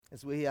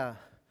As we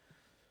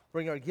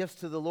bring our gifts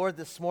to the Lord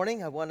this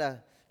morning, I want to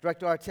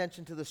direct our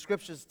attention to the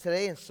scriptures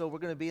today, and so we're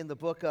going to be in the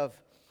book of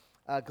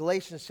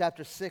Galatians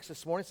chapter 6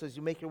 this morning. So as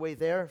you make your way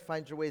there,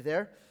 find your way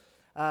there.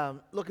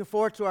 Looking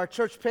forward to our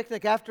church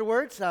picnic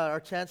afterwards, our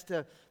chance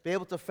to be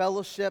able to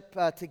fellowship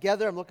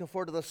together. I'm looking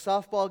forward to the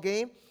softball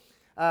game.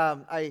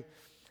 I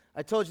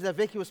told you that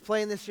Vicki was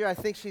playing this year. I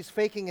think she's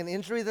faking an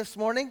injury this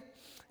morning.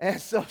 And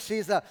so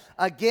she's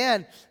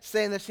again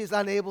saying that she's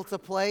unable to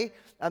play.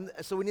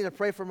 So we need to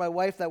pray for my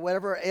wife that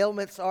whatever her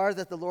ailments are,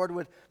 that the Lord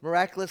would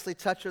miraculously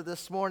touch her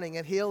this morning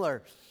and heal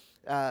her.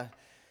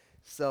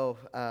 So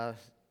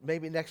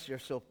maybe next year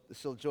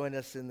she'll join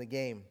us in the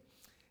game.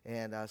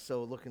 And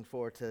so looking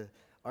forward to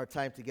our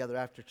time together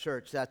after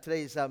church.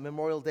 Today's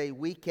Memorial Day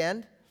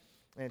weekend,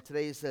 and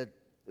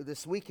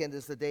this weekend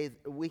is the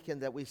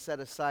weekend that we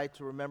set aside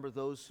to remember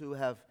those who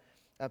have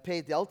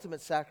paid the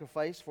ultimate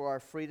sacrifice for our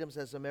freedoms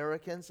as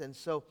Americans. And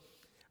so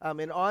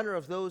in honor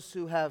of those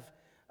who have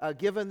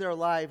given their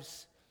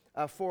lives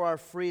for our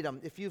freedom,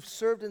 if you've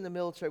served in the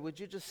military, would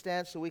you just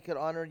stand so we could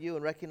honor you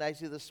and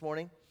recognize you this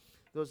morning?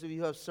 Those of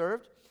you who have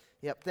served.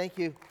 Yep, thank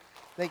you.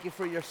 Thank you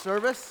for your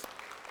service.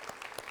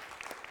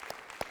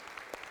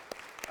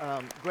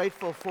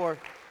 Grateful for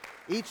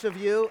each of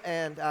you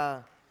and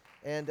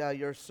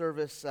your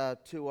service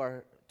to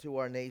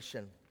our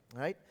nation.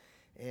 Right?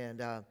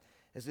 And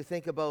as we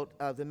think about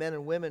the men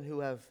and women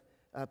who have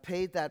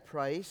paid that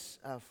price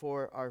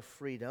for our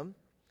freedom,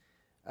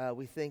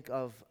 we think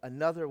of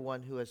another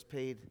one who has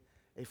paid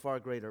a far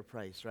greater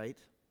price, right?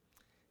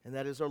 And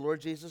that is our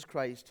Lord Jesus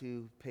Christ,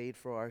 who paid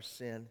for our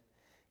sin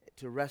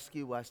to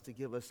rescue us, to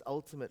give us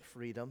ultimate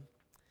freedom.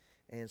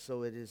 And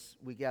so it is,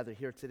 we gather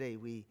here today.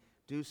 We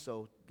do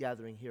so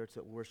gathering here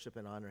to worship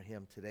and honor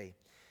Him today.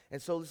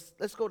 And so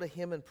let's go to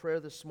Him in prayer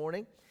this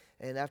morning.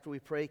 And after we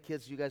pray,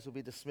 kids, you guys will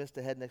be dismissed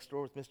to head next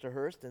door with Mr.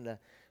 Hurst and the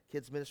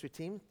kids ministry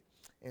team.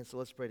 And so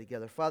let's pray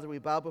together. Father, we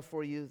bow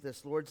before you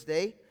this Lord's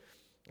Day,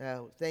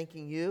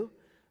 thanking you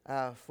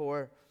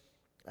for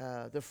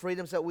the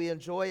freedoms that we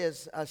enjoy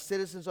as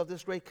citizens of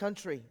this great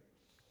country.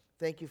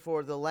 Thank you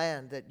for the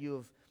land that you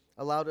have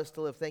allowed us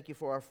to live. Thank you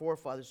for our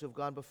forefathers who have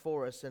gone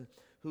before us and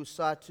who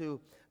sought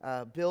to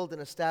build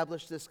and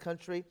establish this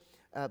country,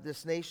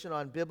 this nation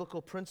on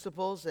biblical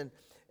principles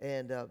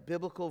and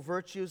biblical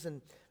virtues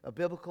and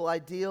biblical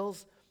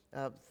ideals.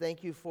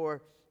 Thank you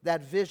for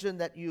that vision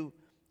that you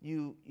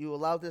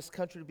allowed this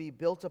country to be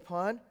built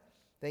upon.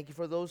 Thank you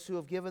for those who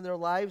have given their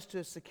lives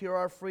to secure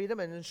our freedom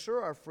and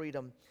ensure our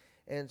freedom.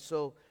 And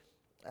so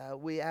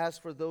we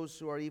ask for those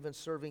who are even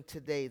serving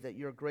today that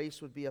your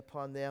grace would be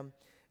upon them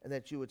and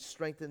that you would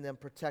strengthen them,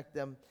 protect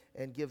them,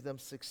 and give them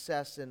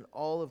success in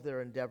all of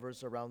their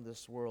endeavors around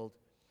this world.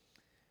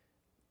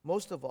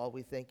 Most of all,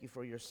 we thank you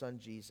for your Son,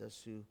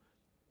 Jesus, who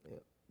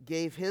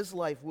gave his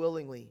life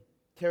willingly,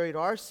 carried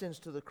our sins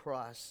to the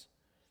cross,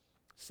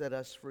 set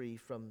us free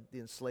from the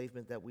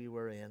enslavement that we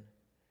were in.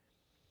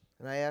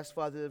 And I ask,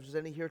 Father, if there's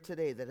any here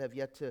today that have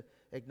yet to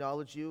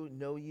acknowledge you,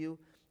 know you,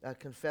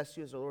 confess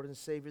you as our Lord and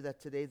Savior,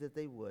 that today that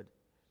they would.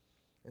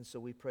 And so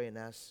we pray and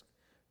ask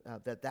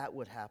that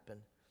would happen.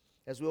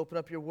 As we open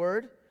up your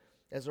word,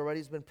 as already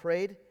has been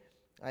prayed,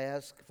 I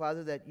ask,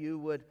 Father, that you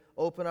would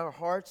open our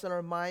hearts and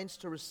our minds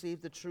to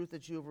receive the truth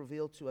that you have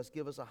revealed to us.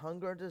 Give us a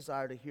hunger and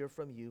desire to hear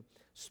from you.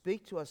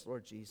 Speak to us,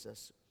 Lord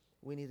Jesus.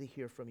 We need to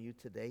hear from you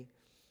today.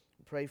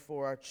 Pray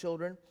for our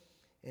children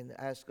and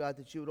ask, God,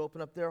 that you would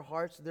open up their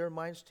hearts, their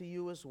minds to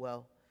you as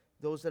well.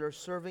 Those that are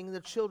serving in the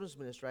children's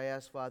ministry, I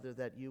ask, Father,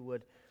 that you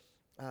would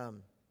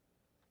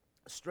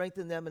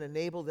strengthen them and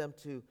enable them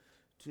to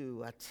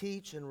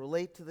teach and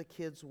relate to the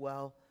kids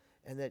well,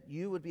 and that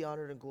you would be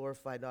honored and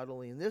glorified not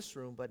only in this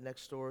room, but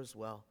next door as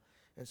well.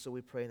 And so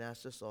we pray and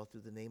ask this all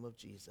through the name of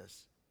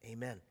Jesus.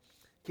 Amen.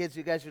 Kids,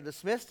 you guys are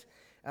dismissed.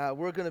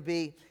 We're going to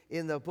be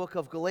in the book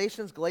of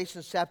Galatians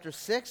chapter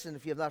 6. And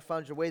if you have not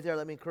found your way there,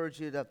 let me encourage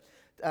you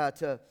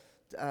to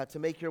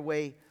make your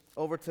way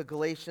over to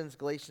Galatians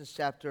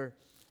chapter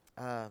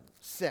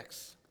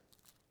 6.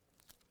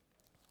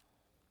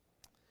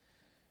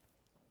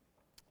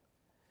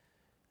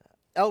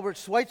 Albert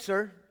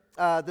Schweitzer,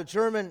 the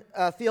German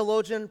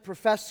theologian,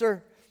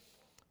 professor,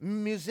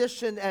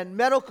 musician, and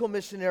medical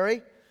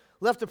missionary,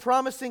 left a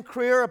promising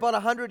career about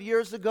 100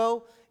 years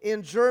ago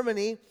in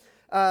Germany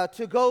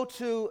to go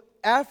to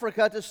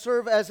Africa to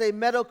serve as a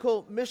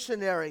medical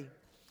missionary.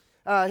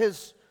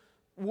 His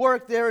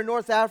work there in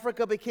North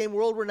Africa became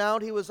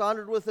world-renowned. He was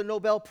honored with the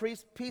Nobel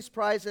Peace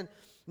Prize in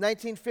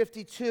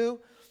 1952.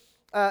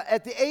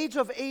 At the age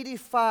of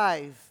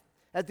 85,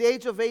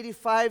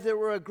 there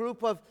were a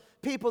group of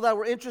people that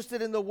were interested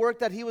in the work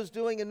that he was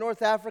doing in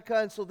North Africa,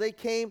 and so they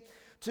came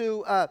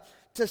to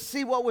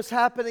see what was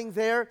happening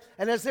there.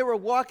 And as they were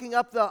walking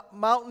up the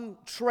mountain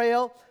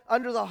trail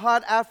under the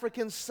hot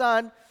African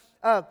sun,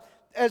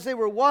 as they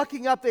were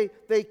walking up,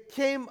 they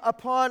came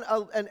upon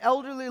an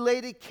elderly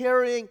lady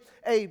carrying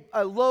a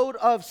load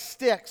of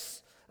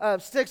sticks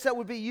that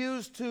would be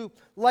used to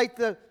light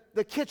the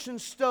kitchen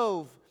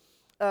stove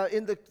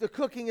in the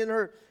cooking in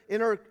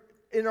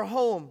her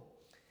home.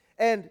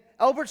 And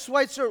Albert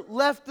Schweitzer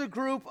left the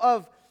group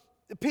of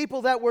the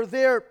people that were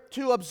there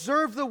to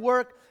observe the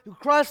work, who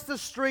crossed the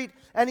street,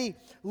 and he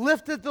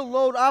lifted the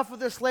load off of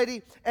this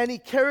lady, and he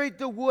carried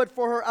the wood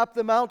for her up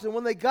the mountain.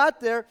 When they got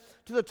there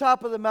to the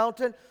top of the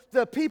mountain,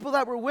 the people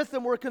that were with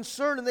him were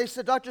concerned, and they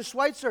said, Dr.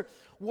 Schweitzer,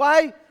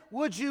 why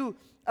would you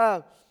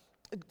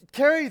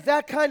carry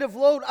that kind of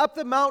load up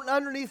the mountain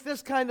underneath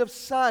this kind of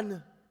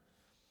sun?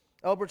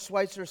 Albert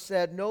Schweitzer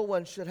said, no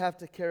one should have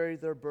to carry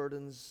their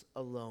burdens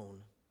alone.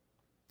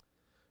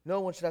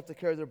 No one should have to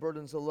carry their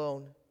burdens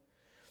alone.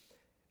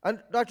 And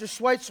Dr.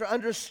 Schweitzer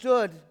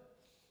understood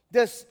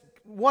this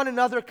one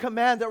another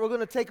command that we're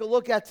going to take a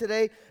look at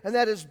today, and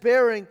that is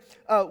bearing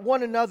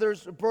one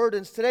another's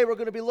burdens. Today we're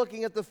going to be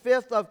looking at the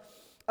fifth of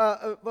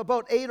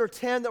about 8 or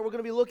 10 that we're going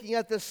to be looking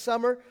at this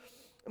summer.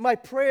 My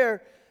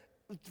prayer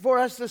for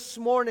us this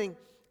morning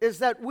is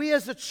that we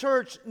as a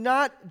church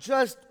not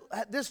just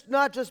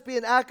be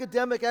an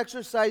academic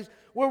exercise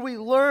where we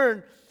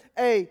learn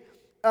a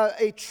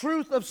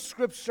truth of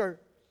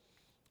Scripture,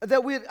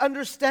 that we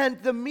understand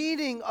the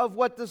meaning of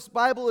what this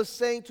Bible is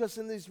saying to us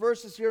in these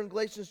verses here in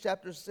Galatians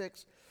chapter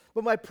 6.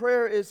 But my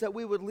prayer is that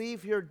we would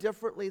leave here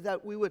differently,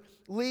 that we would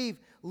leave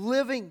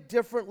living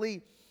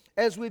differently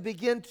as we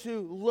begin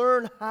to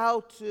learn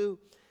how to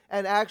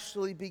and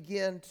actually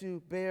begin to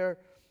bear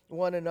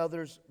one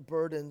another's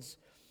burdens.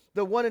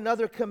 The one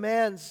another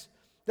commands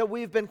that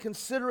we've been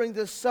considering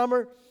this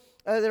summer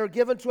that are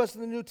given to us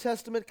in the New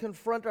Testament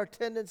confront our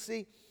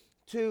tendency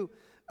to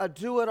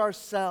do it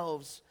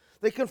ourselves.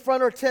 They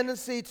confront our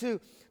tendency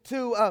to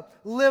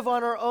live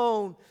on our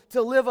own,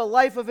 to live a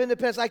life of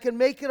independence. I can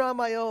make it on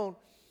my own.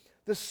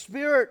 The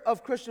spirit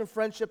of Christian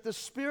friendship, the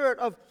spirit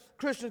of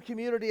Christian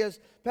community, as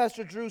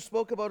Pastor Drew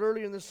spoke about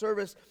earlier in the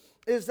service,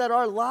 is that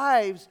our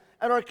lives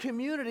and our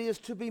community is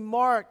to be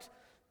marked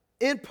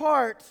in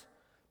part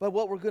by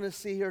what we're going to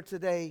see here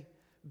today,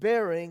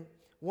 bearing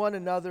one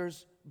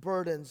another's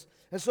burdens.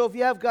 And so if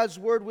you have God's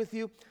Word with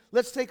you,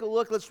 let's take a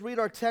look. Let's read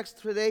our text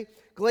today.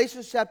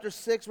 Galatians chapter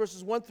 6,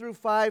 verses 1 through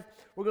 5.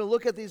 We're going to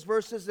look at these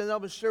verses, and I'm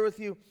going to share with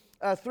you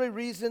 3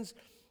 reasons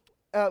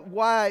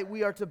why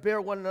we are to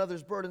bear one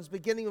another's burdens.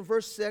 Beginning in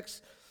verse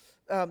 6,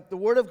 the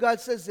Word of God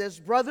says this,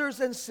 brothers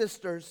and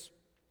sisters,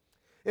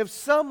 if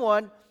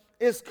someone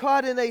is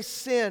caught in a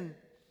sin,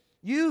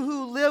 you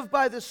who live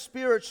by the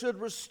Spirit should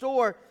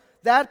restore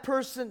that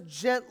person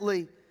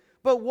gently.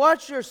 But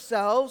watch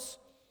yourselves,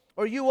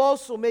 or you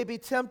also may be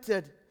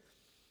tempted.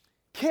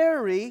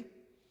 Carry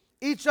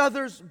each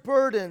other's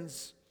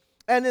burdens,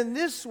 and in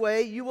this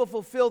way you will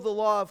fulfill the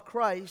law of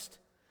Christ.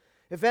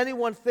 If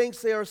anyone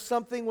thinks they are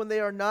something when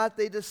they are not,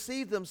 they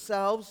deceive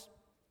themselves.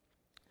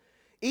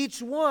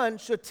 Each one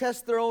should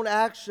test their own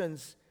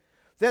actions.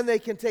 Then they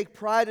can take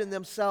pride in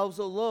themselves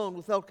alone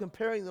without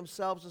comparing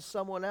themselves to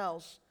someone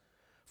else.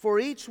 For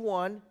each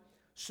one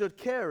should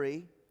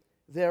carry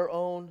their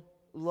own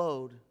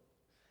load.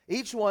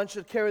 Each one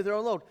should carry their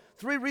own load.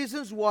 3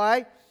 reasons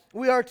why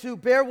we are to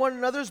bear one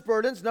another's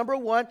burdens. Number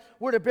 1,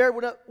 we're to bear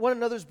one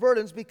another's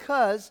burdens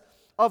because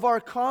of our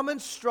common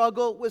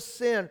struggle with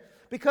sin.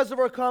 Because of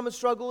our common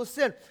struggle with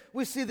sin.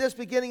 We see this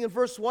beginning in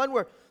verse 1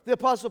 where the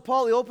Apostle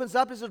Paul, he opens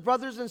up, he says,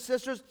 brothers and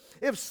sisters,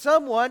 if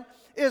someone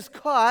is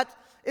caught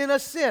in a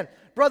sin.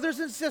 Brothers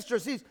and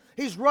sisters,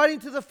 he's writing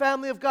to the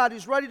family of God.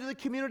 He's writing to the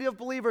community of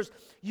believers.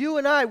 You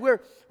and I, we're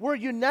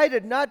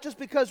united, not just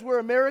because we're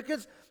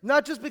Americans,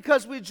 not just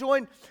because we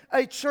join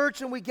a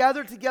church and we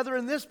gather together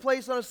in this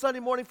place on a Sunday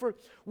morning.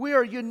 We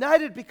are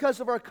united because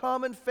of our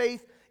common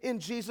faith in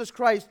Jesus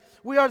Christ.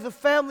 We are the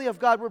family of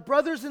God. We're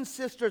brothers and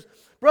sisters.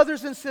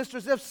 Brothers and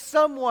sisters, if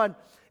someone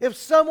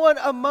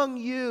among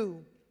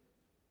you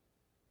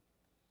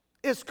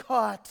is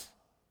caught,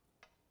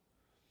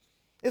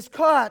 is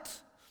trapped,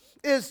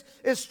 is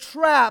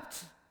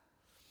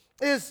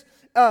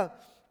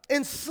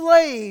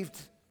enslaved,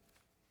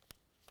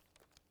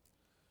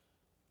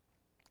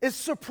 is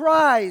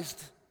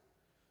surprised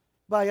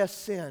by a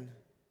sin.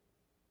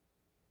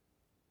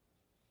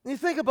 And you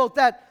think about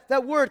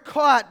that word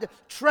caught,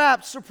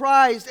 trapped,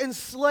 surprised,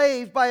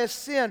 enslaved by a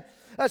sin.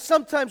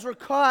 Sometimes we're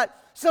caught,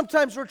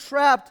 sometimes we're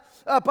trapped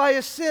by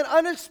a sin.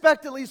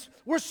 Unexpectedly,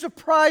 we're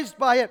surprised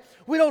by it.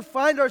 We don't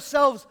find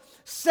ourselves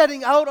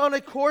setting out on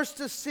a course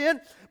to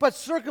sin, but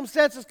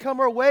circumstances come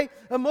our way,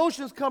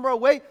 emotions come our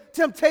way,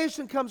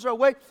 temptation comes our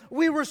way.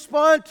 We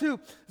respond to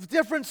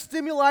different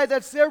stimuli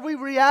that's there. We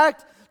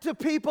react to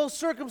people,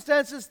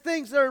 circumstances,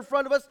 things that are in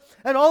front of us,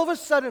 and all of a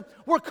sudden,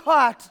 we're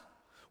caught.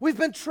 We've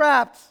been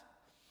trapped.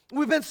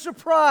 We've been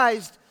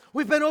surprised.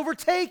 We've been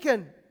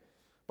overtaken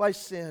by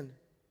sin.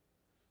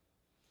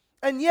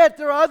 And yet,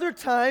 there are other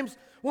times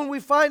when we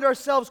find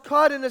ourselves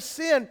caught in a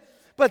sin,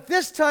 but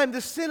this time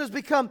the sin has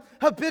become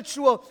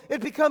habitual.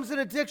 It becomes an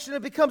addiction.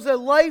 It becomes a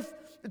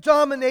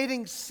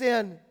life-dominating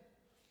sin.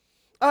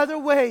 Either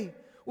way,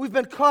 we've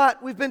been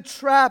caught. We've been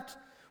trapped.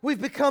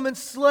 We've become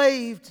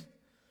enslaved.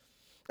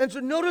 And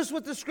so notice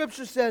what the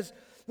Scripture says.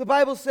 The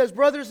Bible says,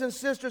 brothers and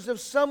sisters, if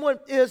someone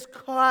is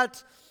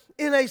caught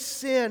in a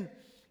sin,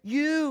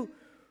 you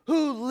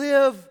who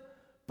live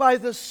by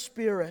the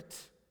Spirit.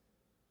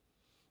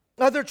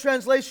 Other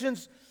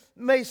translations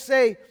may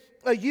say,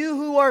 you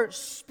who are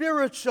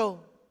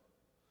spiritual.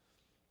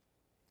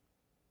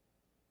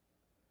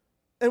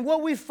 And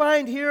what we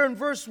find here in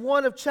verse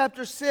 1 of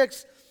chapter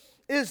 6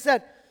 is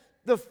that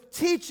the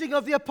teaching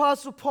of the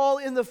Apostle Paul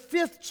in the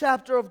 5th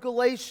chapter of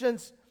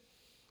Galatians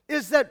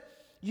is that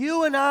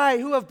you and I,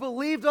 who have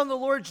believed on the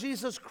Lord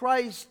Jesus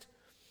Christ,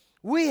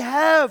 we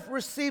have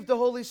received the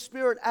Holy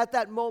Spirit at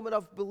that moment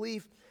of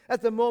belief,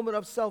 at the moment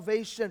of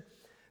salvation.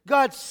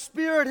 God's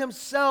Spirit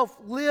Himself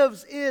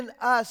lives in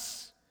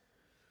us.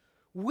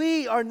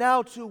 We are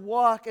now to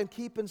walk and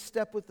keep in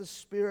step with the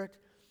Spirit.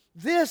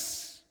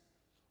 This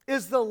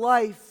is the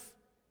life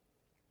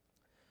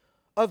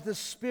of the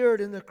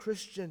Spirit in the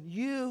Christian.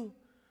 You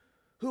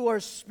who are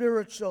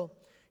spiritual,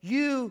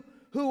 you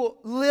who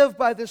live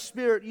by the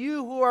Spirit,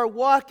 you who are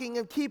walking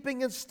and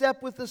keeping in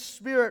step with the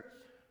Spirit.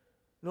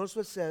 Notice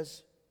what it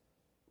says,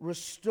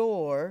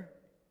 restore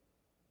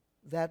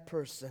that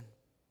person.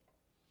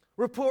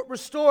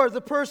 Restore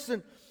the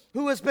person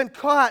who has been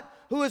caught,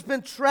 who has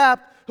been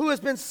trapped, who has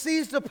been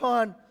seized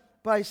upon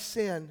by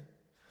sin.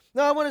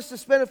 Now I want us to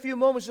spend a few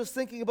moments just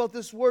thinking about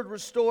this word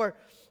restore.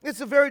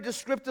 It's a very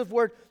descriptive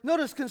word.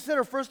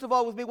 Consider first of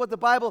all with me what the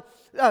Bible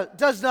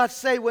does not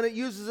say when it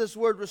uses this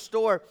word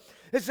restore.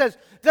 It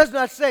does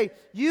not say,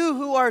 you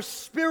who are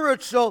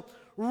spiritual,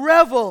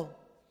 revel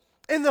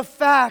in the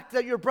fact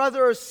that your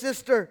brother or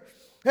sister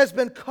has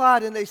been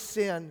caught in a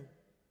sin.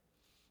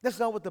 That's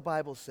not what the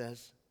Bible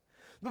says.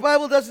 The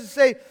Bible doesn't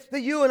say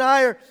that you and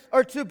I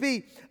are to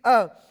be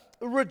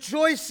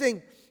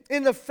rejoicing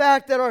in the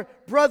fact that our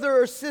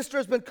brother or sister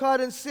has been caught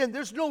in sin.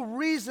 There's no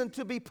reason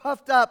to be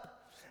puffed up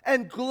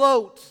and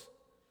gloat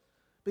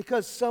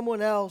because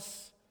someone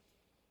else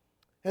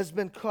has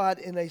been caught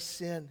in a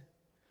sin.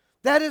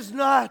 That is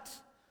not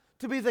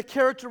to be the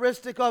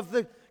characteristic of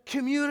the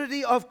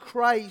community of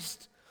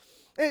Christ.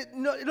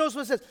 Notice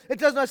what it says. It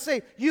does not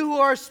say, you who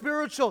are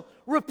spiritual,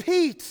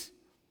 repeat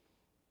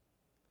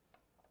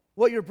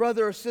what your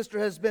brother or sister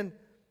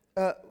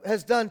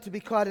has done to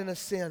be caught in a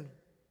sin.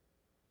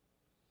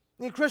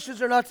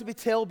 Christians are not to be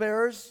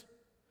talebearers.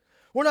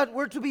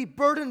 We're to be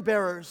burden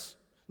bearers,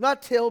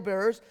 not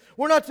talebearers.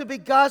 We're not to be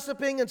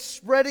gossiping and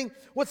spreading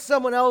what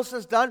someone else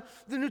has done.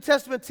 The New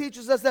Testament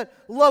teaches us that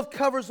love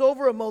covers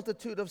over a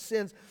multitude of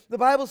sins. The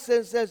Bible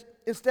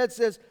instead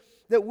says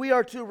that we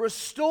are to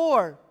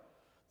restore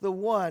the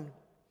one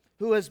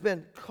who has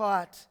been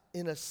caught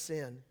in a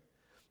sin.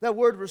 That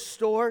word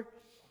restore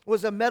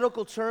was a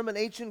medical term in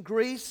ancient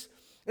Greece.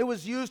 It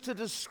was used to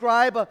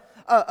describe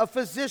a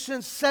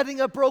physician setting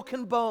a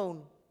broken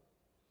bone.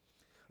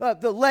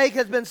 The leg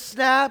had been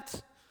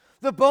snapped.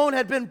 The bone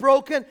had been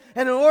broken.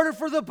 And in order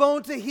for the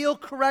bone to heal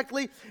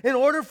correctly, in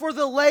order for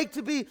the leg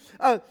to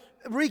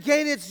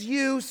regain its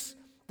use,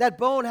 that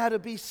bone had to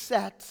be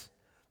set.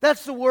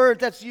 That's the word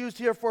that's used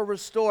here for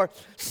restore.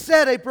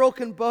 Set a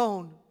broken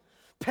bone.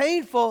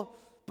 Painful,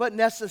 but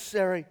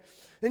necessary.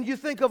 And you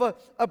think of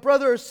a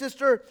brother or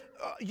sister,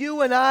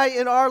 you and I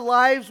in our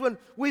lives when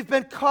we've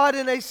been caught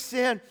in a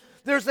sin.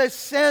 There's a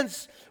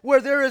sense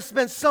where there has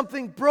been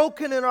something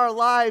broken in our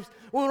lives,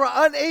 when we're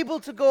unable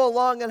to go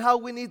along, and how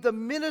we need the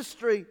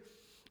ministry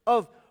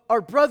of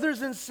our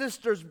brothers and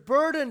sisters,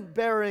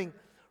 burden-bearing,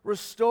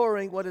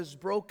 restoring what is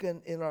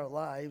broken in our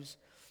lives.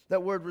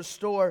 That word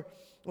restore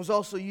was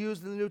also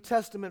used in the New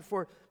Testament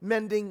for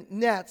mending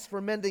nets.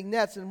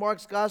 In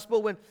Mark's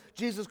Gospel, when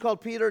Jesus called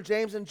Peter,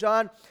 James, and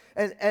John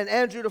and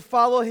Andrew to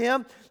follow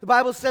him, the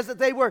Bible says that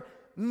they were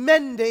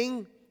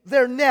mending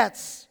their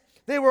nets.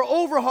 They were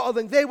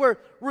overhauling. They were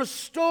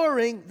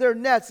restoring their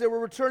nets. They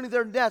were returning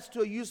their nets to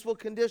a useful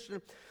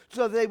condition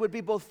so that they would be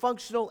both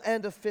functional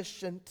and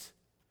efficient.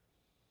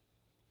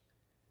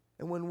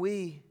 And when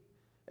we,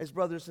 as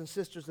brothers and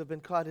sisters, have been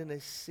caught in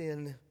a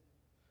sin,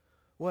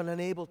 when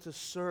unable to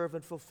serve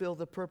and fulfill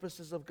the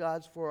purposes of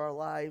God for our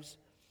lives,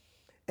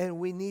 and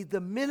we need the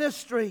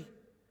ministry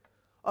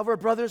of our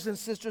brothers and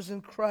sisters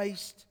in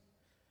Christ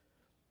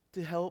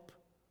to help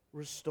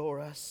restore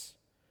us.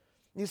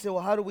 You say,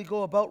 well, how do we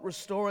go about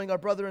restoring our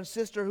brother and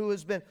sister who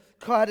has been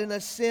caught in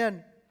a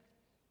sin?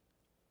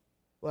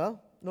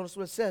 Well, notice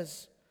what it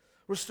says.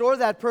 Restore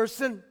that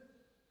person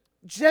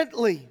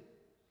gently.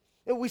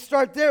 And we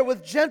start there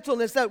with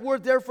gentleness. That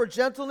word there for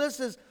gentleness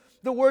is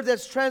the word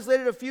that's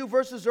translated a few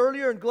verses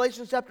earlier in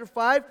Galatians chapter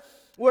 5,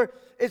 where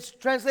it's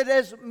translated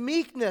as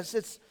meekness.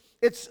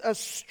 It's a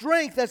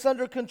strength that's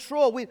under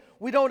control.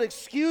 We don't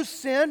excuse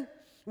sin.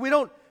 We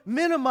don't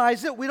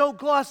minimize it. We don't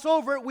gloss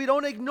over it. We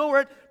don't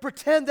ignore it,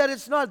 pretend that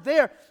it's not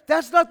there.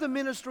 That's not the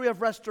ministry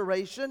of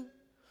restoration.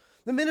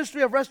 The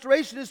ministry of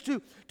restoration is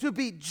to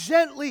be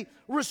gently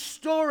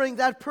restoring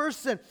that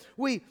person.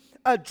 We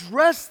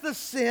address the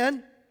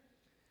sin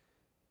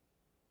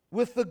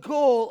with the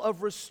goal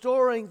of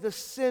restoring the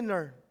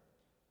sinner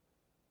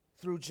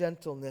through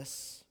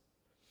gentleness.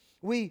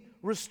 We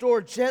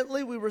restore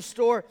gently, we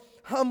restore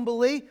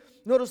humbly.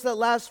 Notice that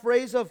last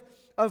phrase of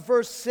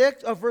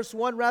verse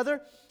 1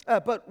 rather.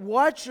 But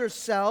watch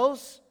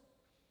yourselves,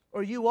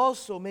 or you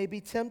also may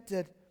be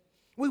tempted.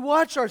 We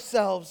watch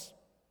ourselves.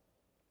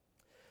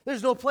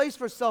 There's no place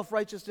for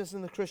self-righteousness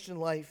in the Christian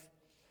life.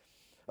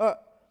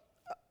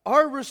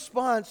 our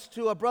response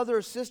to a brother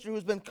or sister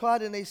who's been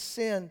caught in a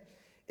sin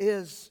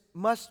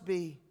must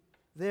be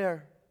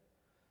there,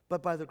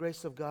 but by the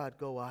grace of God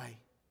go I.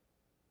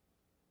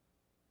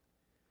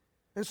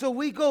 And so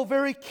we go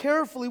very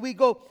carefully, we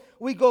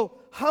go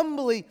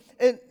humbly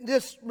in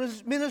this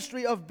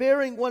ministry of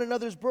bearing one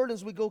another's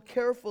burdens. We go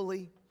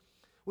carefully.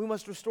 We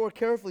must restore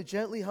carefully,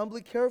 gently,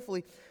 humbly,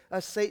 carefully.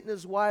 Satan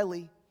is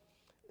wily.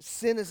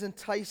 Sin is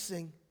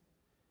enticing.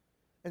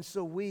 And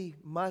so we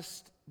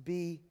must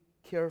be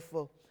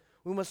careful.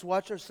 We must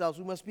watch ourselves.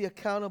 We must be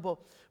accountable.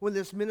 When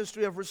this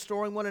ministry of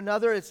restoring one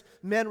another, it's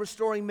men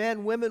restoring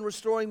men, women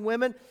restoring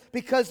women,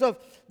 because of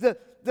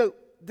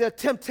the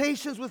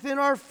temptations within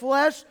our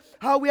flesh,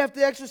 how we have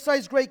to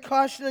exercise great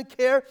caution and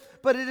care,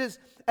 but it is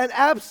an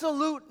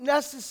absolute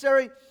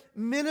necessary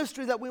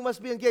ministry that we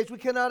must be engaged. We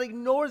cannot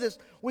ignore this.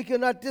 We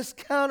cannot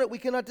discount it. We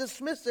cannot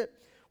dismiss it.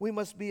 We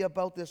must be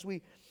about this.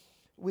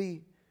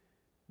 We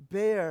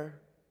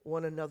bear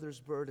one another's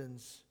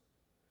burdens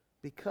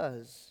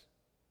because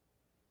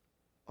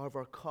of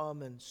our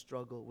common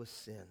struggle with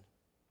sin.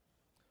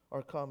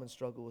 Our common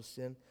struggle with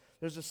sin.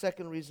 There's a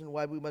second reason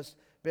why we must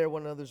bear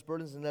one another's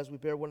burdens, and as we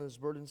bear one another's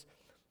burdens,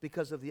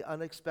 because of the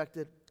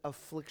unexpected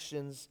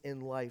afflictions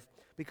in life.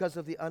 Because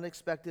of the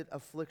unexpected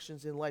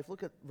afflictions in life.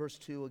 Look at verse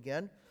 2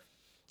 again.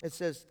 It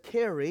says,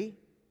 carry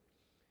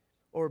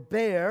or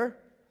bear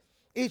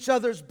each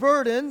other's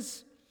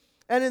burdens,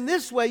 and in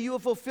this way you will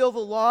fulfill the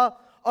law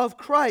of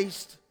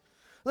Christ.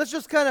 Let's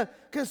just kind of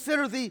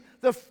consider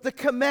the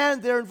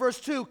command there in verse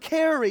 2.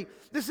 Carry.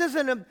 This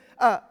isn't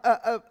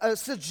a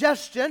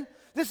suggestion.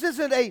 This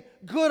isn't a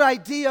good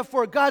idea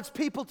for God's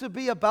people to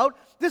be about.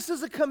 This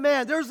is a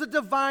command. There's a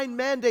divine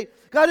mandate.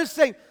 God is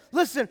saying,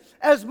 listen,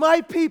 as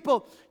my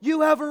people,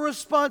 you have a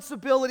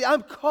responsibility.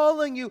 I'm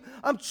calling you,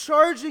 I'm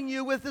charging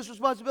you with this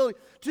responsibility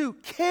to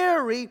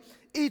carry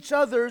each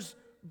other's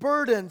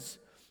burdens.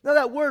 Now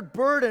that word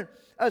burden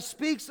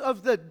speaks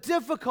of the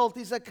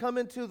difficulties that come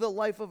into the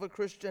life of a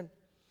Christian.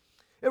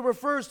 It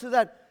refers to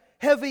that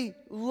heavy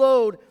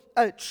load,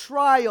 a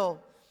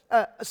trial,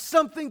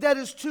 something that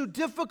is too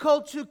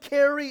difficult to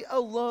carry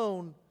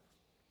alone.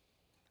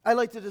 I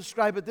like to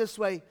describe it this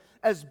way,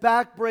 as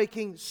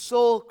back-breaking,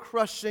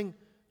 soul-crushing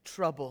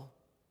trouble.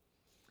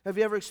 Have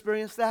you ever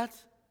experienced that?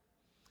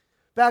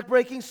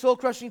 Back-breaking,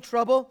 soul-crushing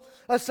trouble.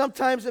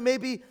 Sometimes it may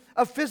be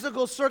a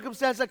physical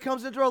circumstance that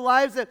comes into our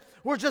lives that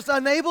we're just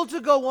unable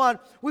to go on.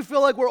 We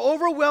feel like we're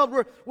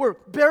overwhelmed, we're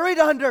buried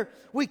under.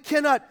 We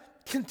cannot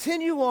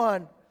continue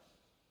on.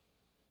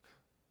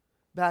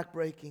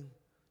 Back-breaking,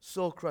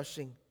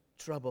 soul-crushing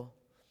trouble.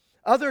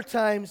 Other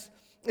times,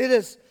 it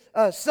is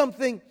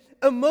something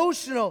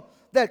emotional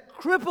that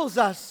cripples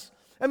us.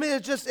 I mean,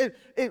 it's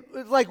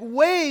like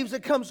waves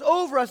that comes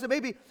over us. It may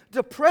be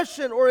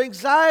depression or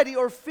anxiety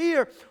or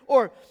fear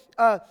or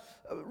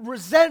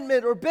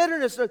resentment or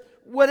bitterness or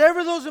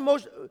whatever those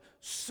emotions,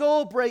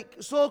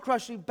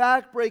 soul-crushing,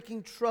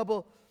 back-breaking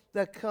trouble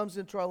that comes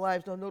into our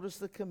lives. Now notice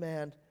the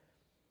command,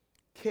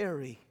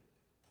 carry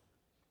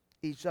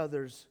each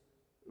other's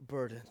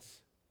burdens.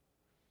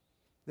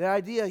 The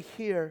idea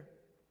here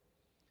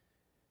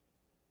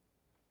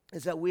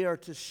is that we are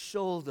to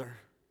shoulder,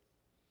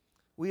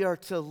 we are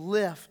to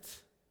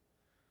lift,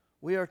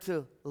 we are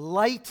to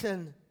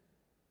lighten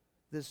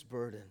this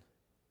burden.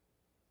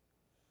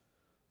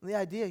 And the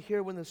idea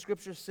here when the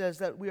scripture says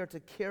that we are to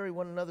carry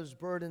one another's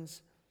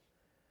burdens,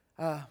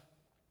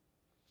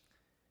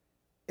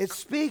 it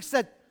speaks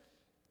that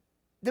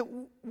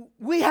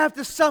we have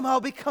to somehow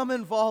become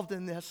involved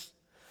in this.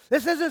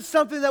 This isn't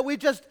something that we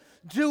just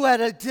do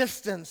at a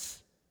distance.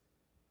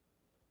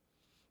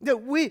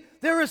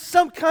 There is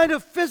some kind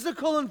of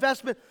physical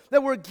investment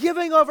that we're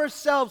giving of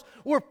ourselves.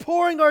 We're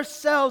pouring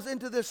ourselves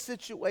into this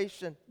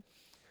situation.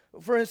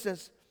 For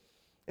instance,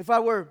 if I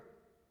were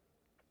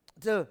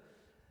to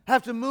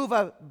have to move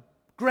a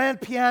grand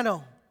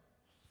piano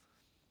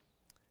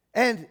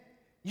and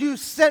you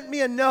sent me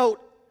a note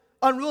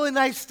on really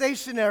nice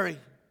stationery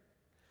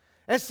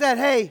and said,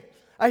 hey,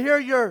 I hear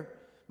you're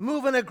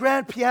moving a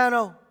grand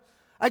piano.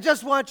 I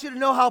just want you to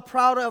know how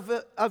proud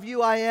of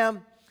you I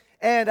am.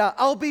 And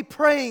I'll be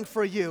praying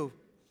for you,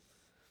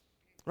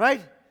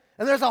 right?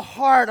 And there's a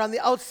heart on the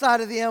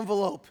outside of the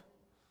envelope.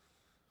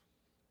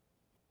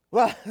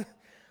 Well,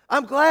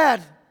 I'm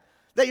glad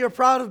that you're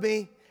proud of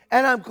me,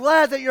 and I'm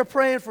glad that you're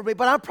praying for me,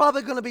 but I'm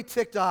probably going to be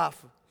ticked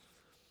off,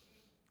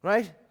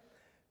 right?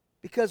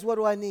 Because what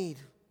do I need?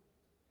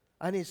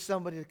 I need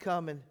somebody to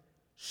come and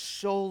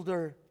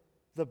shoulder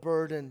the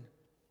burden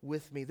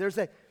with me. There's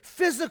a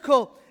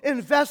physical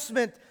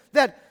investment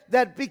that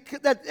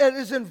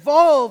is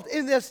involved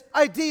in this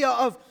idea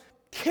of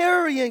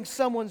carrying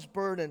someone's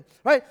burden,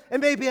 right? It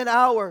may be an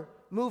hour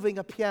moving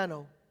a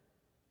piano.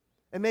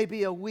 It may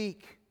be a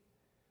week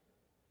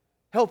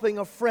helping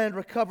a friend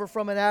recover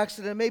from an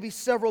accident. It may be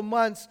several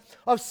months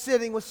of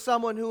sitting with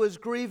someone who is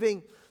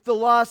grieving the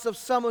loss of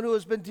someone who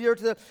has been dear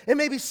to them. It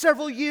may be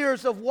several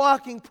years of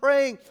walking,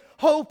 praying,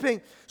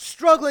 hoping,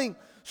 struggling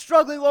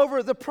struggling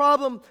over the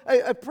problem,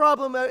 a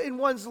problem in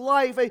one's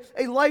life,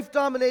 a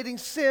life-dominating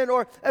sin,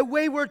 or a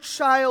wayward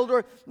child,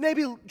 or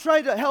maybe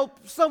trying to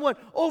help someone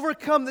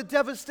overcome the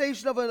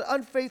devastation of an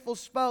unfaithful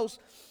spouse.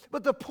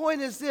 But the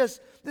point is this,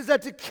 is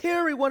that to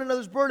carry one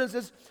another's burdens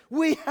is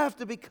we have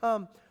to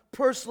become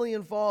personally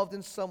involved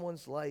in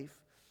someone's life.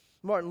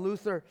 Martin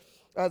Luther,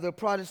 the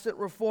Protestant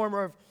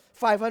reformer of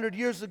 500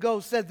 years ago,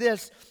 said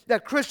this,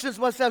 that Christians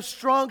must have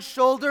strong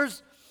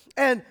shoulders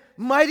and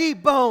mighty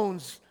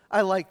bones.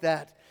 I like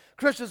that.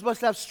 Christians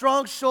must have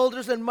strong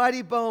shoulders and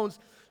mighty bones,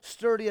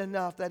 sturdy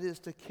enough, that is,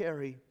 to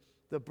carry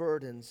the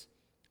burdens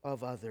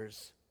of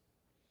others.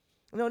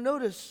 Now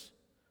notice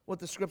what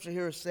the scripture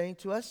here is saying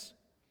to us.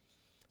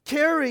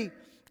 Carry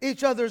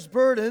each other's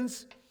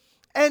burdens,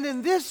 and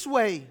in this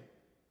way.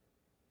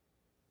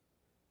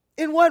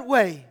 In what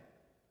way?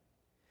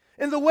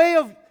 In the way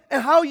of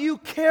and how you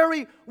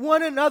carry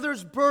one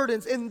another's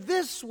burdens. In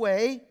this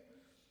way,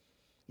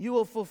 you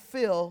will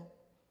fulfill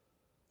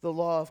the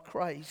law of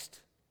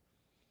Christ.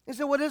 You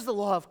say, what is the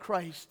law of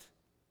Christ?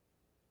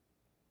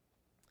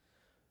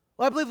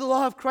 Well, I believe the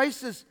law of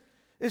Christ is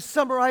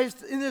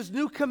summarized in this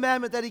new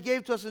commandment that he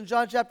gave to us in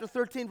John chapter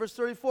 13, verse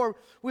 34.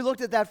 We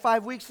looked at that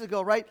 5 weeks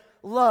ago, right?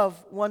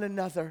 Love one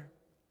another.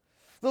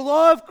 The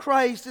law of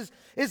Christ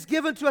is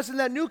given to us in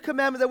that new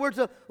commandment that we're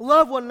to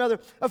love one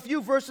another. A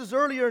few verses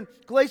earlier in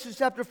Galatians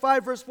chapter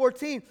 5, verse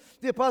 14,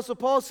 the Apostle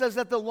Paul says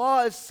that the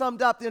law is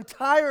summed up, the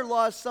entire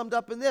law is summed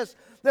up in this,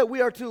 that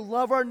we are to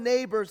love our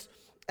neighbors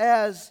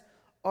as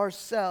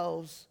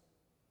ourselves.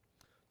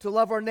 To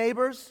love our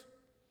neighbors,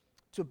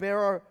 to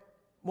bear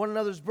one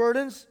another's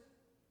burdens,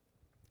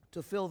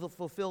 to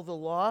fulfill the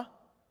law,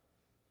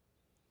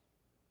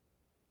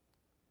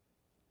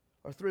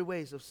 are three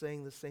ways of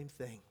saying the same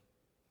thing.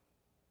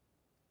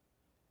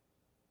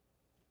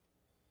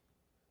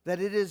 That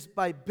it is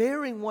by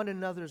bearing one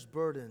another's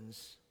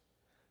burdens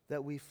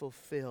that we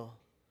fulfill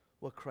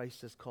what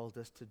Christ has called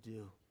us to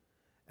do,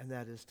 and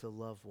that is to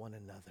love one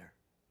another.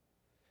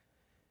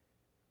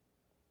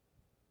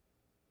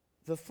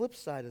 The flip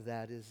side of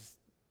that is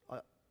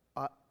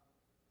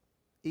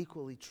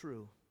equally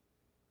true,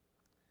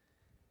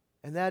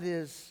 and that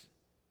is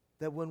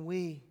that when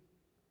we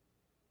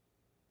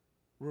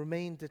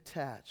remain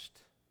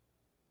detached,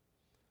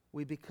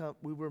 we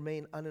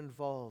remain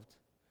uninvolved,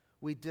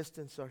 we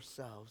distance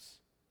ourselves,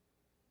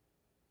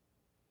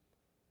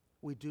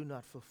 we do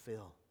not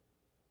fulfill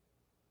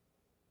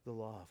the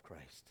law of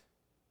Christ.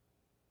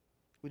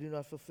 We do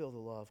not fulfill the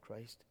law of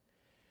Christ.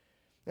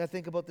 And I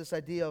think about this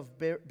idea of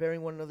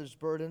bearing one another's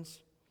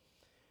burdens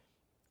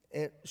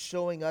and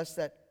showing us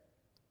that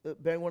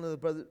bearing one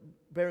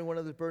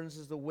another's burdens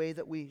is the way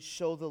that we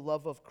show the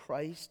love of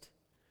Christ.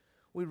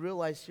 We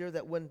realize here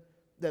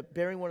that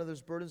bearing one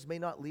another's burdens may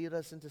not lead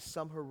us into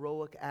some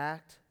heroic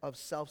act of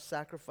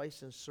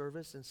self-sacrifice and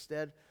service.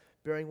 Instead,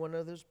 bearing one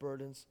another's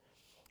burdens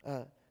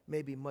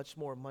may be much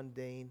more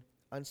mundane,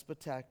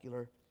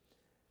 unspectacular,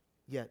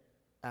 yet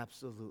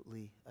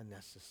absolutely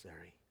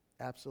necessary.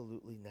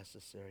 Absolutely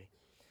necessary.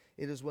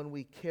 It is when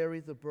we carry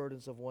the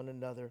burdens of one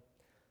another,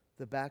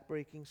 the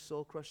backbreaking,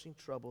 soul-crushing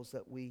troubles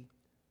that we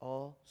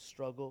all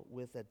struggle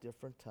with at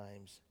different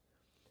times.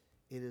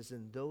 It is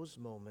in those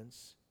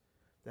moments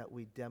that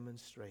we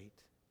demonstrate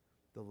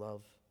the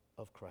love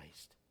of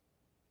Christ.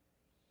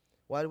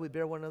 Why do we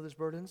bear one another's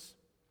burdens?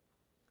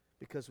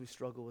 Because we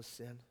struggle with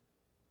sin.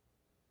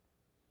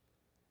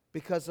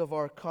 Because of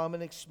our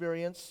common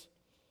experience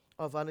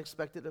of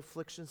unexpected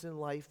afflictions in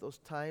life, those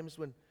times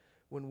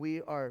when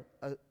we are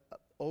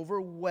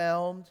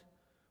overwhelmed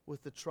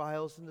with the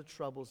trials and the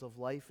troubles of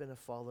life in a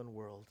fallen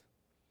world.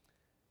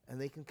 And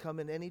they can come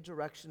in any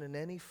direction, in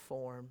any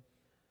form.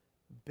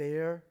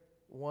 Bear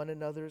one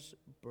another's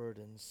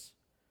burdens.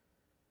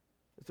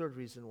 The third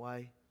reason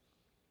why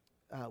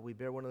we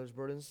bear one another's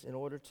burdens, in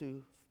order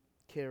to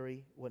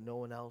carry what no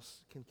one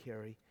else can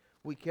carry.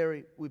 We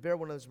bear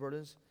one another's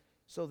burdens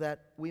so that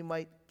we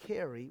might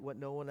carry what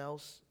no one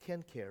else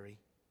can carry.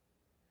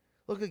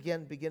 Look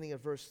again, beginning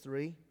at verse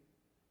 3.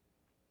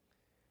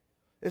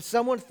 If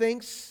someone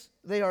thinks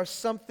they are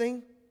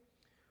something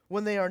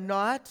when they are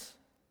not,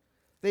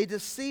 they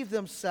deceive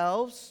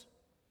themselves.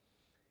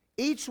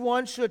 Each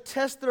one should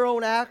test their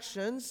own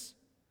actions.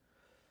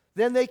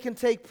 Then they can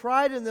take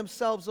pride in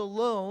themselves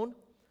alone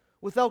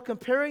without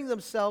comparing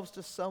themselves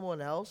to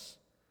someone else,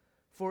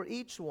 for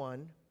each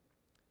one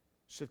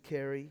should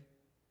carry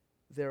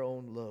their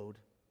own load.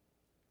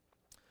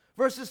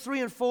 Verses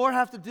 3 and 4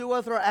 have to do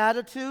with our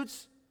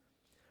attitudes.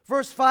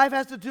 Verse 5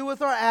 has to do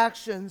with our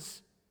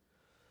actions.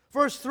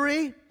 Verse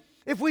 3,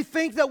 if we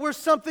think that we're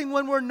something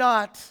when we're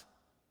not,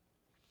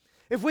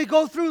 if we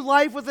go through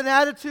life with an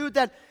attitude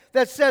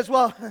that says,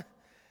 well,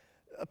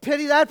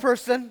 pity that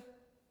person,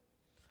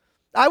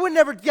 I would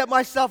never get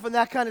myself in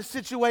that kind of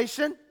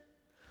situation.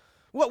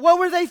 What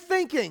were they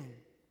thinking?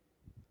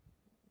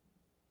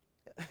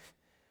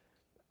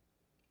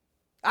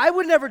 I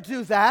would never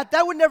do that.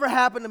 That would never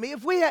happen to me.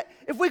 If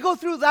we go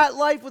through that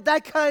life with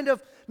that kind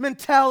of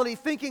mentality,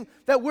 thinking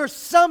that we're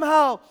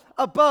somehow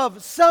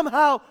above,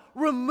 somehow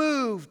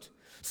removed,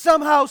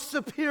 somehow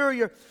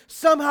superior,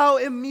 somehow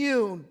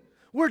immune.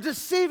 We're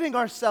deceiving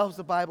ourselves,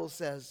 the Bible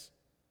says.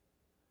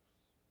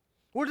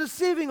 We're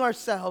deceiving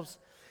ourselves.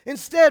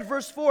 Instead,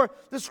 verse 4,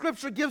 the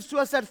Scripture gives to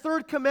us that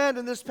third command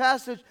in this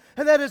passage,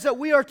 and that is that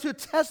we are to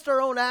test our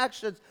own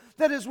actions.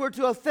 That is, we're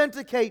to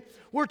authenticate,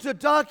 we're to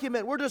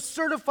document, we're to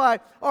certify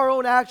our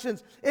own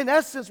actions. In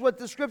essence, what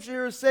the Scripture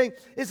here is saying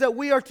is that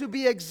we are to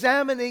be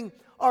examining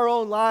our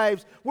own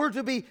lives. We're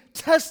to be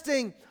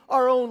testing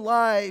our own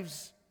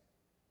lives.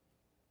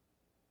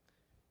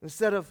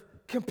 Instead of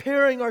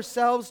comparing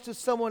ourselves to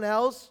someone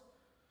else,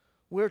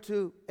 we're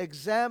to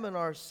examine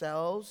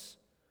ourselves.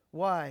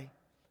 Why?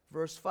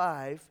 Verse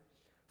 5,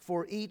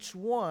 for each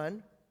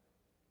one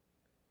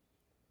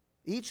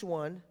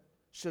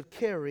should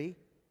carry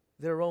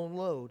their own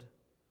load.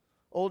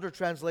 Older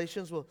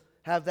translations will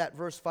have that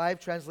verse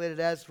 5 translated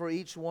as, for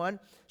each one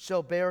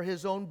shall bear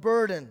his own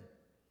burden.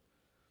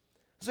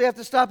 So you have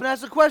to stop and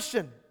ask a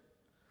question.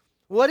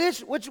 What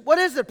is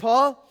it,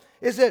 Paul?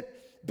 Is it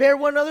bear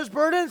one another's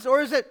burdens, or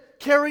is it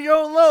carry your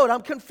own load?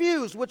 I'm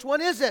confused. Which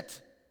one is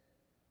it?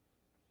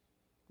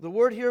 The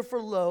word here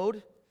for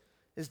load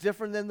is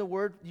different than the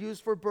word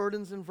used for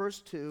burdens in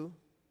verse 2.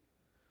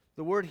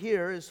 The word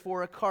here is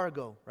for a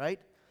cargo,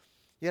 right?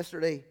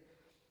 Yesterday,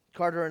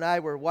 Carter and I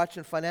were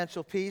watching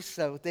Financial Peace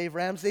with Dave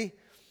Ramsey,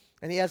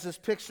 and he has this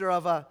picture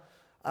of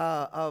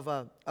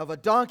a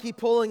donkey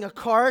pulling a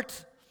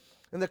cart,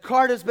 and the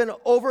cart has been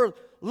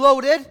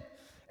overloaded,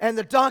 and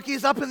the donkey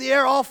is up in the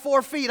air, all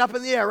 4 feet up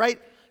in the air, right?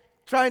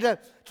 Trying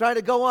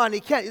to go on.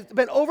 He can't. It's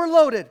been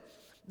overloaded.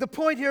 The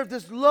point here of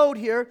this load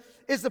here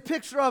is the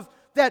picture of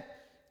that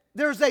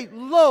there's a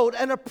load,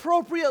 an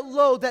appropriate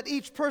load that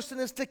each person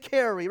is to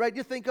carry, right?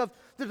 You think of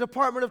the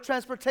Department of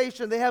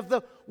Transportation. They have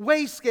the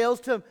weigh scales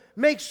to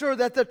make sure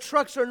that the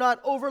trucks are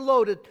not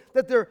overloaded,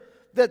 that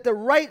the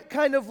right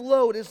kind of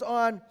load is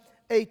on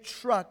a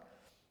truck.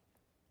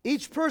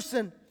 Each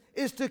person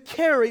is to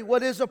carry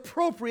what is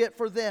appropriate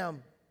for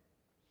them.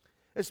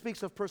 It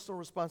speaks of personal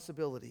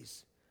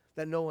responsibilities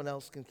that no one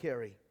else can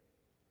carry.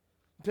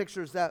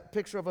 Picture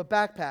of a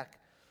backpack,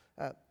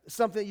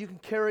 something you can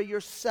carry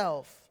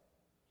yourself.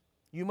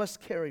 You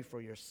must carry for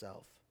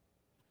yourself.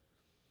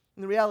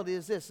 And the reality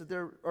is this, that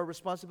there are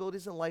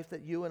responsibilities in life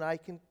that you and I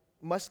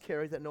must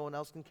carry that no one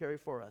else can carry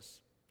for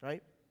us,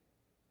 right?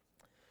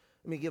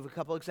 Let me give a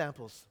couple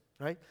examples,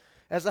 right?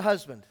 As a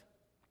husband,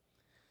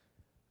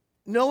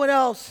 no one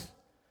else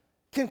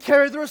can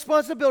carry the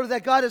responsibility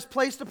that God has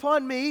placed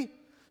upon me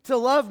to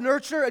love,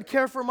 nurture, and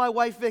care for my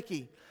wife,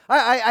 Vicki.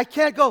 I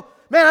can't go,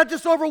 man, I'm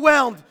just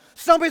overwhelmed.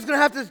 Somebody's going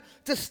to have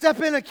to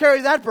step in and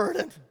carry that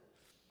burden.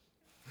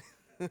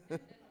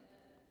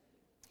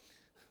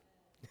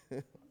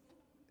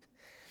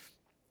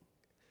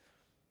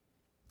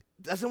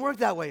 Doesn't work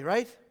that way,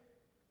 right?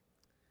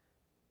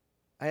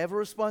 I have a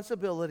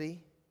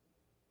responsibility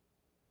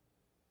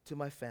to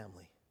my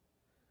family.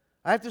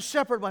 I have to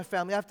shepherd my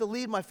family. I have to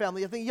lead my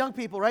family. I think young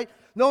people, right?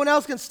 No one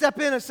else can step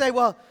in and say,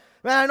 well,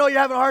 man, I know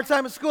you're having a hard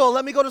time in school.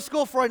 Let me go to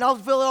school for you, and I'll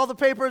fill out all the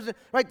papers.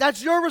 Right?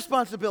 That's your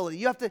responsibility.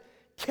 You have to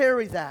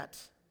carry that,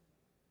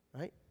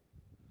 right?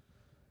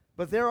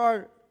 But there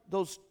are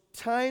those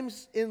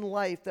times in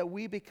life that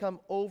we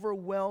become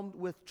overwhelmed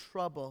with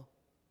trouble,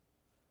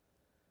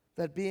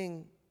 that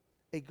being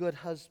a good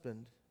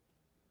husband,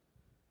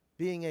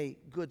 being a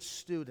good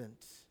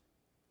student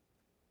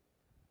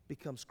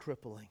becomes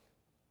crippling,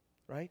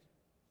 right?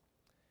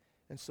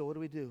 And so what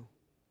do?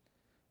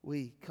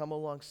 We come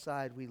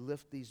alongside, we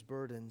lift these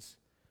burdens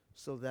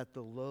so that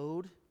the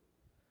load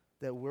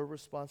that we're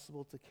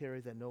responsible to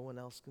carry that no one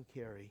else can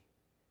carry,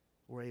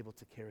 we're able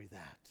to carry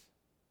that.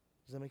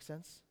 Does that make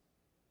sense?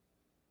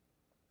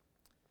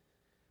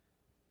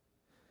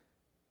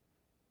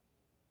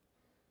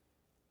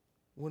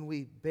 When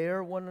we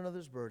bear one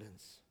another's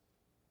burdens,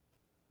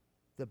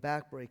 the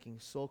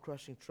backbreaking,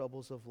 soul-crushing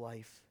troubles of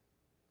life,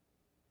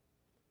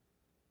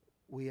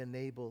 we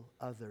enable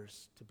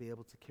others to be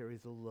able to carry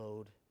the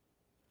load,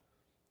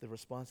 the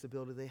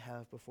responsibility they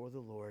have before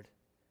the Lord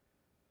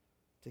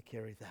to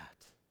carry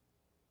that.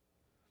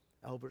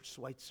 Albert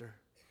Schweitzer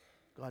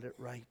got it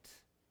right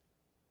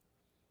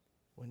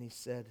when he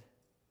said,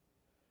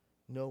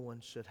 no one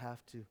should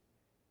have to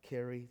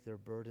carry their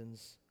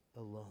burdens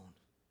alone.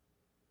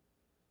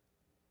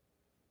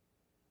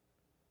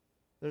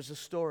 There's a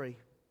story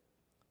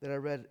that I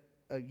read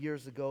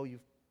years ago.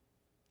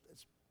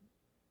 It's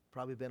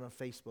probably been on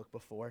Facebook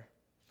before.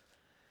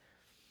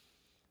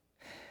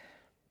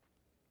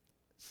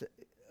 It's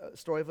a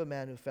story of a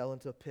man who fell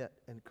into a pit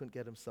and couldn't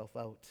get himself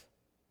out.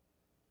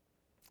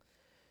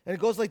 And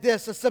it goes like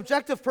this. A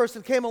subjective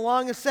person came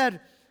along and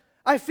said,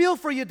 I feel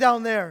for you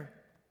down there.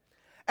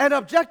 An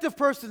objective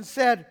person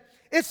said,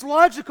 it's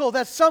logical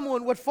that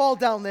someone would fall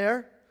down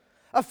there.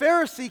 A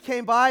Pharisee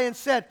came by and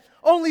said,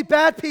 only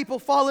bad people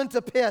fall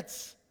into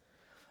pits.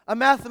 A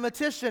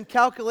mathematician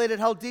calculated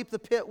how deep the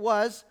pit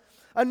was.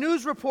 A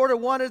news reporter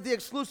wanted the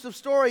exclusive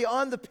story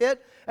on the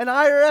pit. An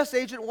IRS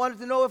agent wanted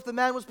to know if the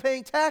man was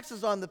paying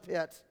taxes on the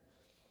pit.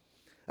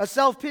 A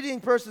self-pitying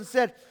person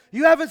said,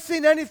 you haven't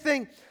seen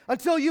anything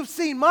until you've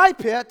seen my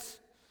pit.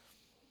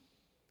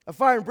 A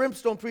fire and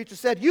brimstone preacher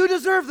said, "You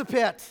deserve the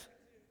pit."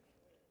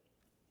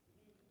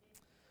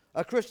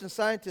 A Christian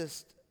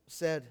Scientist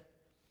said,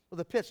 "Well,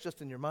 the pit's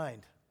just in your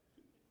mind."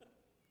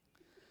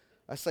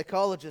 A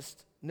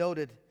psychologist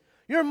noted,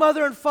 "Your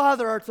mother and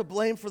father are to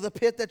blame for the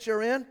pit that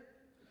you're in."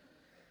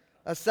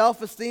 A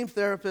self-esteem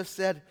therapist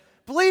said,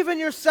 "Believe in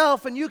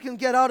yourself and you can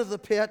get out of the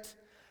pit."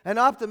 An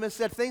optimist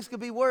said, "Things could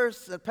be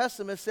worse." A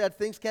pessimist said,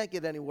 "Things can't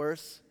get any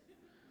worse."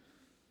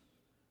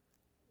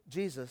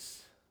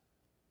 Jesus,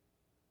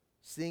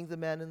 seeing the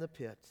man in the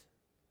pit,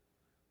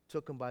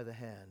 took him by the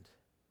hand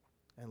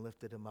and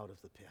lifted him out of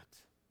the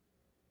pit.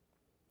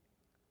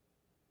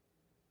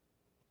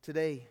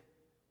 Today,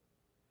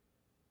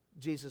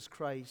 Jesus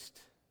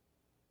Christ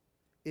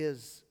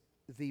is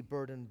the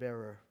burden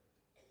bearer.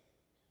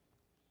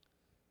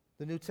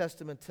 The New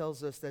Testament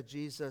tells us that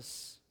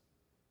Jesus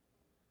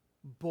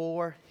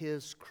bore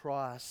his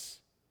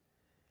cross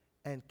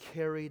and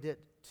carried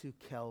it to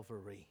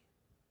Calvary.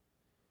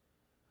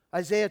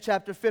 Isaiah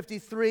chapter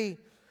 53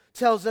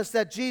 tells us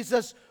that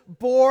Jesus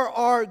bore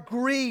our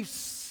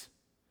griefs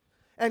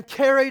and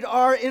carried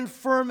our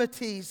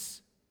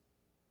infirmities.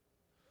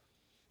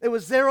 It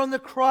was there on the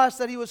cross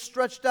that he was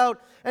stretched out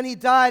and he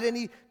died and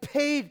he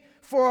paid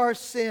for our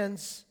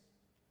sins.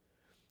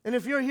 And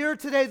if you're here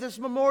today, this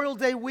Memorial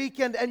Day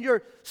weekend, and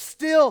you're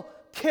still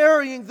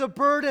carrying the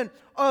burden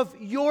of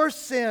your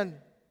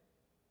sin,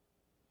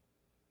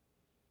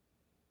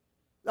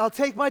 I'll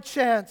take my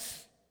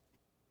chance.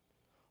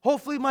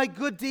 Hopefully my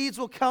good deeds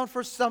will count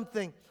for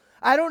something.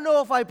 I don't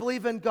know if I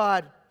believe in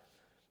God.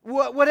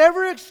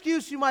 Whatever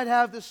excuse you might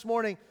have this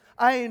morning,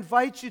 I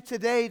invite you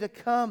today to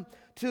come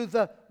to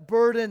the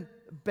burden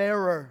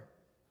bearer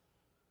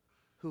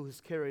who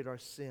has carried our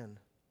sin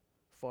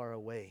far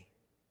away.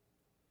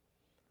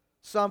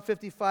 Psalm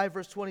 55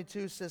 verse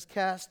 22 says,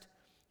 "Cast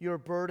your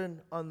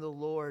burden on the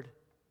Lord.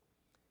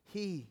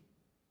 He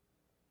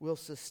will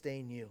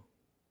sustain you."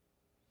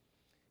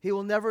 He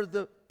will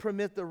never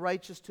permit the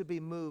righteous to be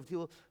moved. He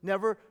will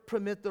never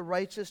permit the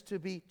righteous to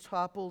be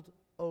toppled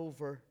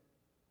over.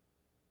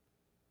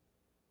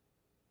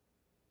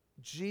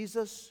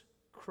 Jesus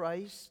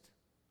Christ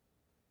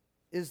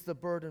is the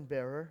burden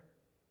bearer.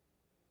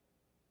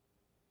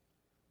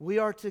 We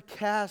are to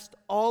cast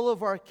all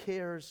of our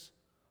cares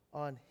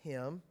on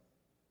Him.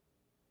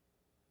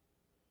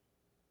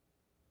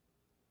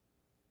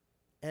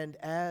 And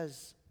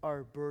as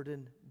our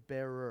burden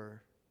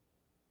bearer,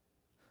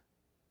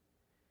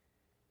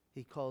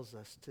 He calls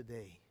us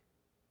today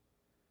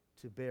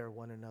to bear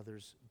one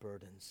another's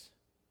burdens.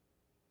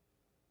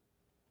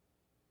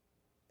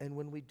 And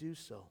when we do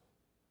so,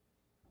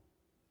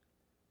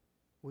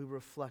 we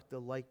reflect the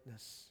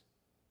likeness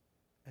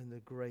and the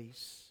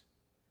grace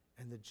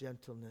and the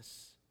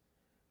gentleness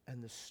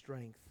and the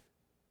strength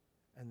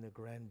and the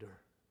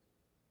grandeur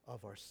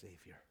of our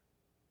Savior.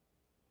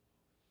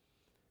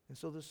 And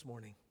so this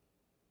morning,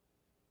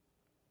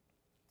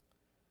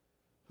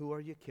 who are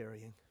you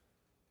carrying?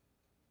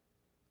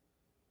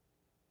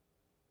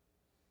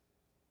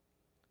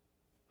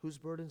 Whose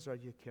burdens are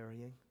you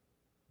carrying?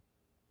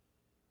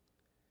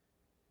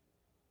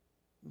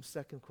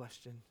 Second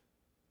question,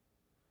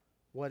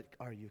 what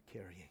are you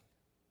carrying?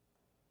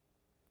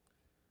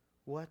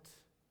 What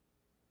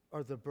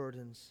are the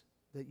burdens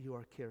that you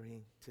are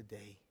carrying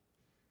today?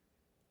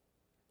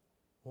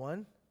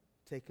 1,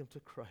 take them to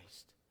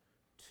Christ.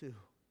 2,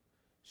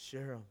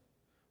 share them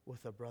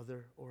with a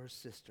brother or a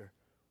sister.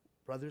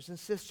 Brothers and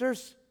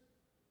sisters,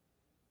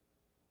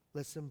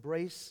 let's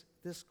embrace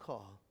this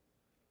call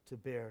to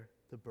bear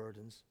the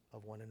burdens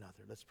of one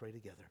another. Let's pray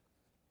together.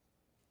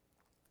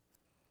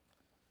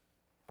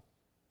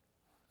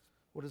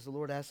 What is the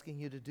Lord asking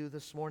you to do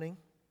this morning?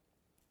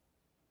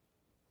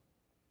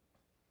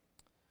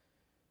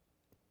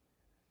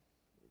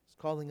 He's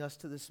calling us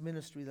to this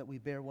ministry that we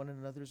bear one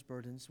another's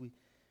burdens.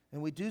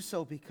 And we do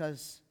so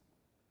because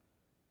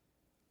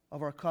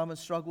of our common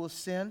struggle with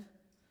sin.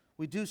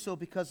 We do so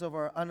because of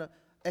our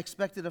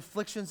unexpected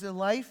afflictions in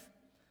life.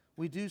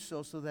 We do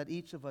so that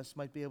each of us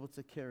might be able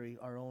to carry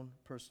our own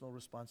personal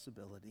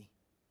responsibility.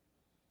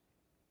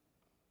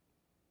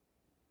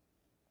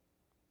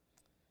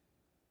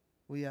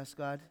 We ask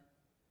God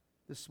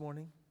this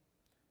morning,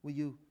 will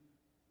you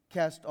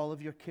cast all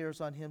of your cares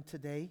on Him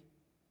today?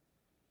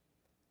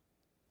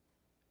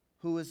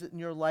 Who is it in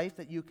your life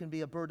that you can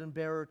be a burden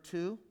bearer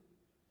to?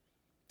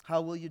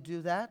 How will you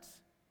do that?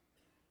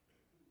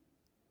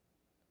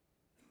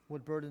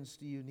 What burdens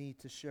do you need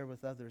to share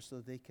with others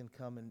so they can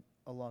come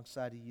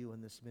alongside of you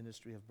in this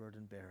ministry of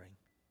burden bearing?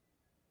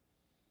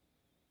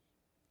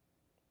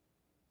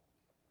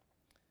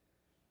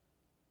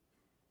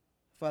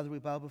 Father, we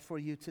bow before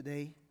you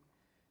today,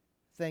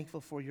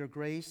 thankful for your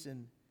grace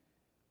and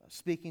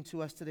speaking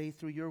to us today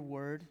through your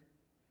word.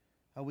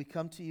 We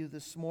come to you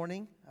this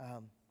morning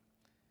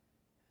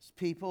as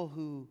people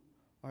who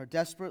are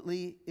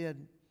desperately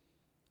in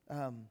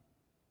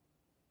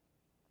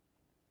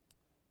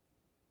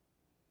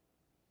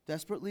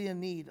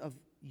need of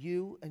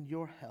you and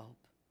your help.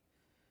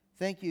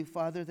 Thank you,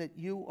 Father, that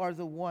you are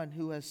the one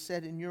who has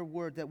said in your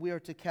word that we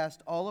are to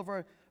cast all of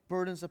our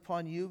burdens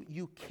upon you.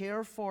 You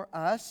care for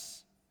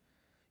us.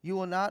 You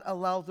will not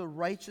allow the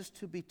righteous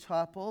to be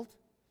toppled.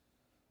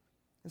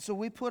 And so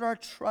we put our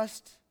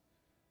trust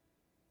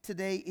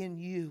today in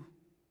you.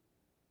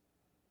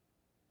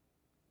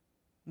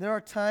 There are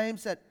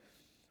times that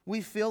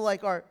we feel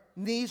like our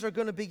knees are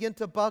going to begin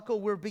to buckle.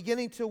 We're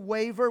beginning to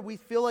waver. We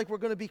feel like we're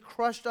going to be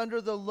crushed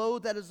under the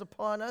load that is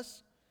upon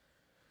us.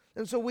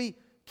 And so we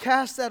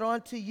cast that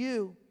onto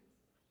you.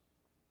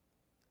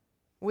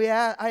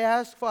 I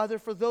ask, Father,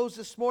 for those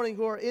this morning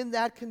who are in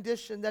that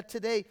condition, that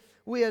today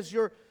we as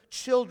your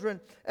children,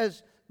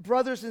 as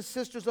brothers and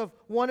sisters of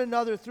one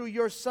another through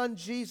your Son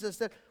Jesus,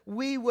 that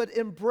we would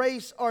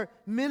embrace our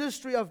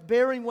ministry of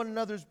bearing one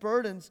another's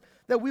burdens,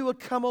 that we would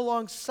come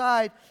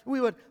alongside,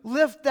 we would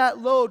lift that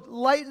load,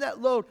 lighten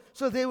that load,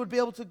 so they would be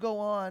able to go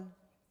on.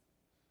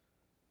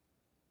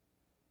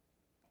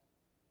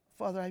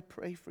 Father, I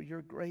pray for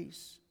your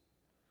grace.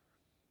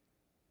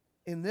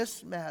 In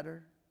this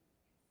matter,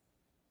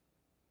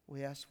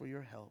 we ask for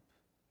your help.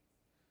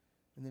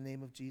 In the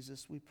name of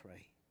Jesus, we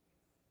pray.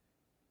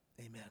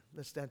 Amen.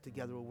 Let's stand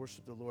together. We'll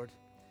worship the Lord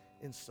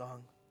in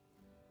song.